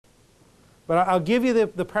But I'll give you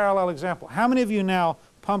the parallel example. How many of you now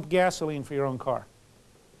pump gasoline for your own car?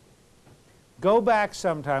 Go back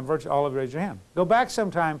sometime, virtually all of you raise your hand. Go back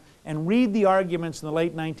sometime and read the arguments in the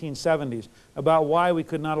late 1970s about why we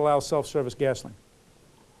could not allow self-service gasoline.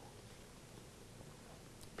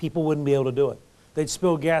 People wouldn't be able to do it. They'd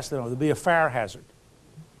spill gasoline, there'd be a fire hazard.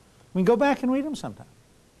 I mean, go back and read them sometime.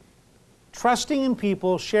 Trusting in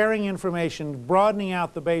people, sharing information, broadening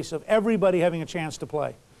out the base of everybody having a chance to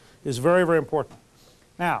play is very, very important.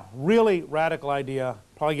 Now, really radical idea,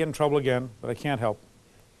 probably get in trouble again, but I can't help.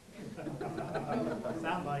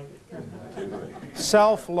 Sound like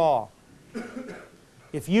Self-law.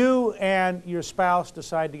 If you and your spouse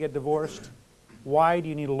decide to get divorced, why do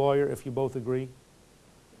you need a lawyer if you both agree?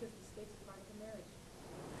 Because the state's part of the marriage.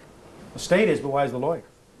 The state is, but why is the lawyer?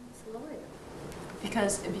 It's the lawyer.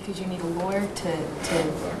 Because you need a lawyer to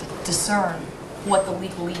discern what the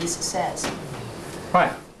legalese says.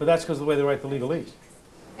 Right, but that's because of the way they write the legalese.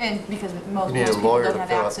 And because most need a people lawyer don't to have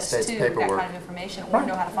fill out the access state's to paperwork. that kind of information or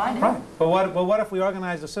know how to find it. Right, but what if we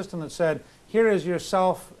organized a system that said, here is your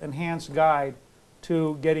self-enhanced guide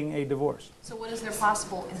to getting a divorce? So what is their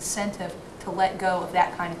possible incentive to let go of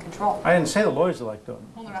that kind of control? I didn't say the lawyers are like doing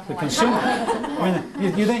Well, it. they're not The gonna consumer. like I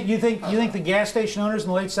mean, you think the gas station owners in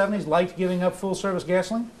the late 70s liked giving up full-service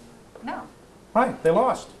gasoline? No, Right, they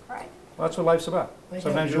lost. right. Well, that's what life's about. They have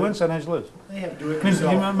Sometimes to you do win, it. sometimes you lose. they have to do it I mean,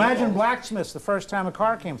 themselves. imagine blacksmiths the first time a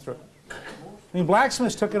car came through. I mean,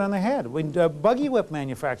 blacksmiths took it on the head. Buggy whip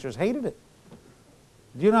manufacturers hated it.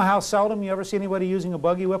 Do you know how seldom you ever see anybody using a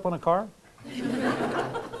buggy whip on a car? I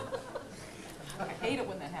hate it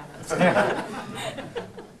when that happens. Yeah.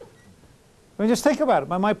 I mean, just think about it.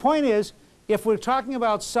 My point is, if we're talking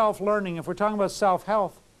about self-learning, if we're talking about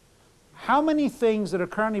self-health, how many things that are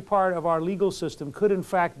currently part of our legal system could in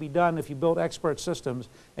fact be done if you built expert systems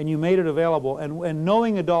and you made it available and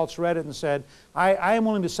knowing adults read it and said, I am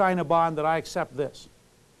willing to sign a bond that I accept this.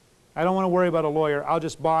 I don't want to worry about a lawyer. I'll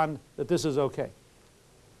just bond that this is okay.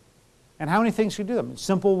 And how many things could you do them?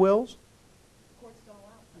 Simple wills? Courts don't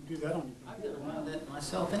allow it. Do that on I've done a lot of that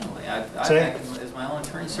myself anyway. I've Say? acted as my own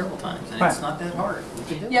attorney several times, and Right. it's not that hard. We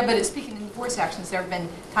can do it. Yeah, but speaking in divorce actions, there have been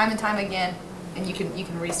time and time again, and you can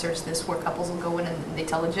research this, where couples will go in and they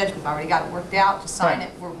tell the judge, we've already got it worked out, just sign Right.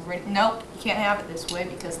 it. We're ready. Nope, you can't have it this way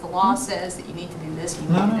because the law says that you need to do this, you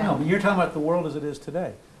need No, to do no, that. no. But you're talking about the world as it is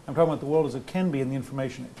today. I'm talking about the world as it can be in the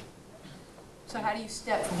information age. So how do you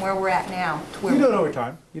step from where we're at now to where You do it we're over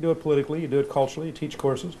time. You do it politically, you do it culturally, you teach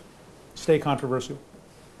courses. Stay controversial.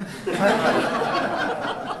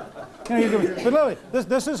 But literally,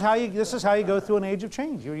 this is how you go through an age of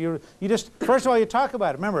change. You just, first of all, you talk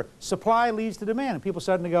about it. Remember, supply leads to demand, and people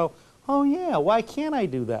starting to go, oh yeah, why can't I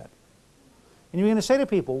do that? And you're going to say to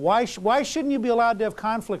people, why shouldn't you be allowed to have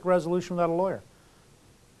conflict resolution without a lawyer?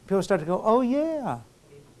 People start to go, oh yeah.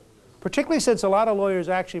 Particularly since a lot of lawyers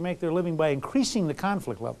actually make their living by increasing the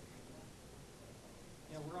conflict level.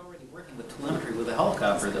 Yeah, we're already working with telemetry with a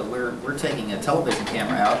helicopter, though. We're taking a television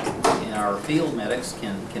camera out, and our field medics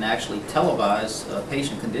can actually televise a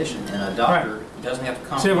patient condition, and a doctor doesn't have to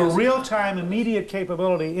compromise. So you have a real-time, immediate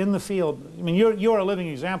capability in the field. I mean, you're a living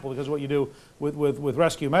example because of what you do with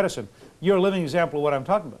rescue medicine. You're a living example of what I'm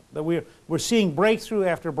talking about. That we're seeing breakthrough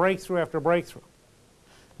after breakthrough after breakthrough.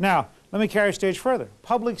 Now, let me carry a stage further.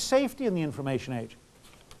 Public safety in the information age.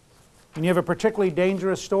 When you have a particularly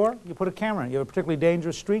dangerous store, you put a camera on it. You have a particularly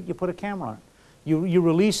dangerous street, you put a camera on it. You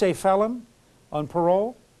release a felon on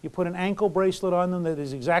parole, you put an ankle bracelet on them that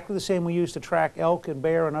is exactly the same we use to track elk and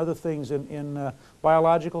bear and other things in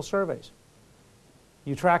biological surveys.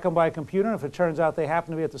 You track them by a computer, and if it turns out they happen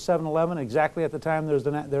to be at the 7-Eleven exactly at the time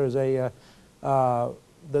there's a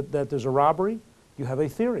robbery, you have a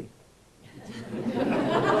theory.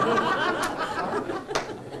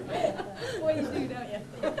 Well, you do, don't you?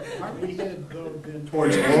 Aren't we headed though then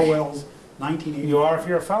towards Orwell's 1980? You are if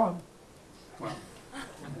you're a felon. Well,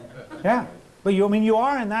 Yeah. But you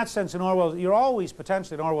are in that sense in Orwell's, you're always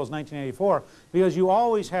potentially in Orwell's 1984 because you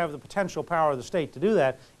always have the potential power of the state to do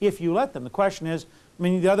that if you let them. The question is, I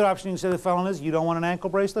mean, the other option you can say to the felon is, you don't want an ankle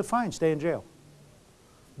bracelet? Fine, stay in jail.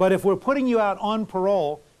 But if we're putting you out on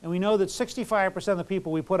parole, and we know that 65% of the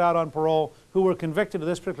people we put out on parole who were convicted of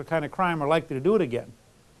this particular kind of crime are likely to do it again,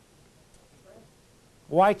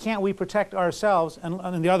 why can't we protect ourselves?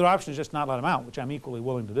 And the other option is just not let them out, which I'm equally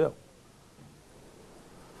willing to do.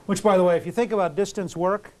 Which, by the way, if you think about distance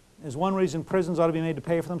work, is one reason prisons ought to be made to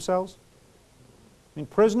pay for themselves. I mean,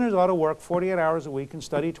 prisoners ought to work 48 hours a week and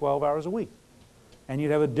study 12 hours a week. And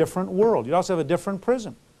you'd have a different world. You'd also have a different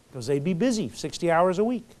prison because they'd be busy 60 hours a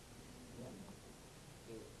week.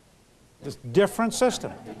 This different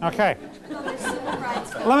system. Okay. Well, there's civil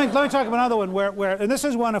rights. Let me talk about another one where and this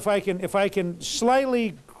is one if I can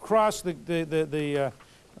slightly cross the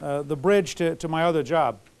bridge to my other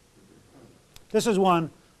job. This is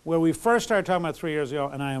one where we first started talking about 3 years ago,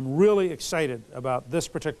 and I am really excited about this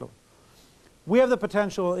particular. We have the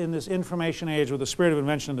potential in this information age with the spirit of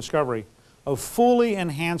invention and discovery of fully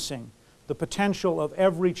enhancing the potential of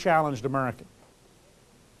every challenged American.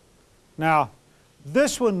 Now,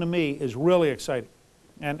 this one to me is really exciting,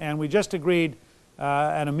 and we just agreed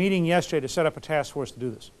at a meeting yesterday to set up a task force to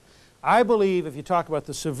do this. I believe if you talk about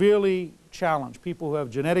the severely challenged, people who have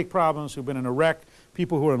genetic problems, who've been in a wreck,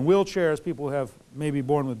 people who are in wheelchairs, people who have maybe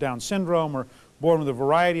born with Down syndrome or born with a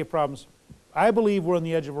variety of problems, I believe we're on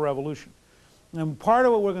the edge of a revolution. And part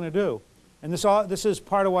of what we're going to do, and this is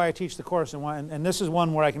part of why I teach the course, and this is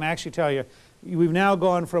one where I can actually tell you, we've now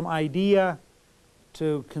gone from idea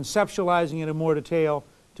to conceptualizing it in more detail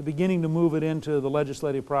to beginning to move it into the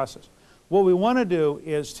legislative process. What we want to do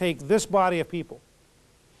is take this body of people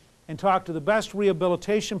and talk to the best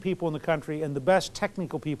rehabilitation people in the country and the best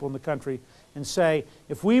technical people in the country and say,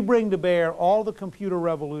 if we bring to bear all the computer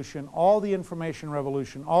revolution, all the information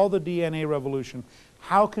revolution, all the DNA revolution,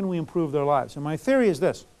 how can we improve their lives? And my theory is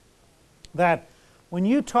this, that when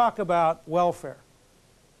you talk about welfare,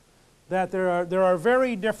 that there are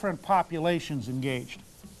very different populations engaged,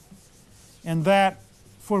 and that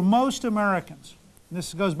for most Americans, and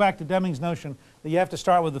this goes back to Deming's notion that you have to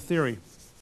start with the theory,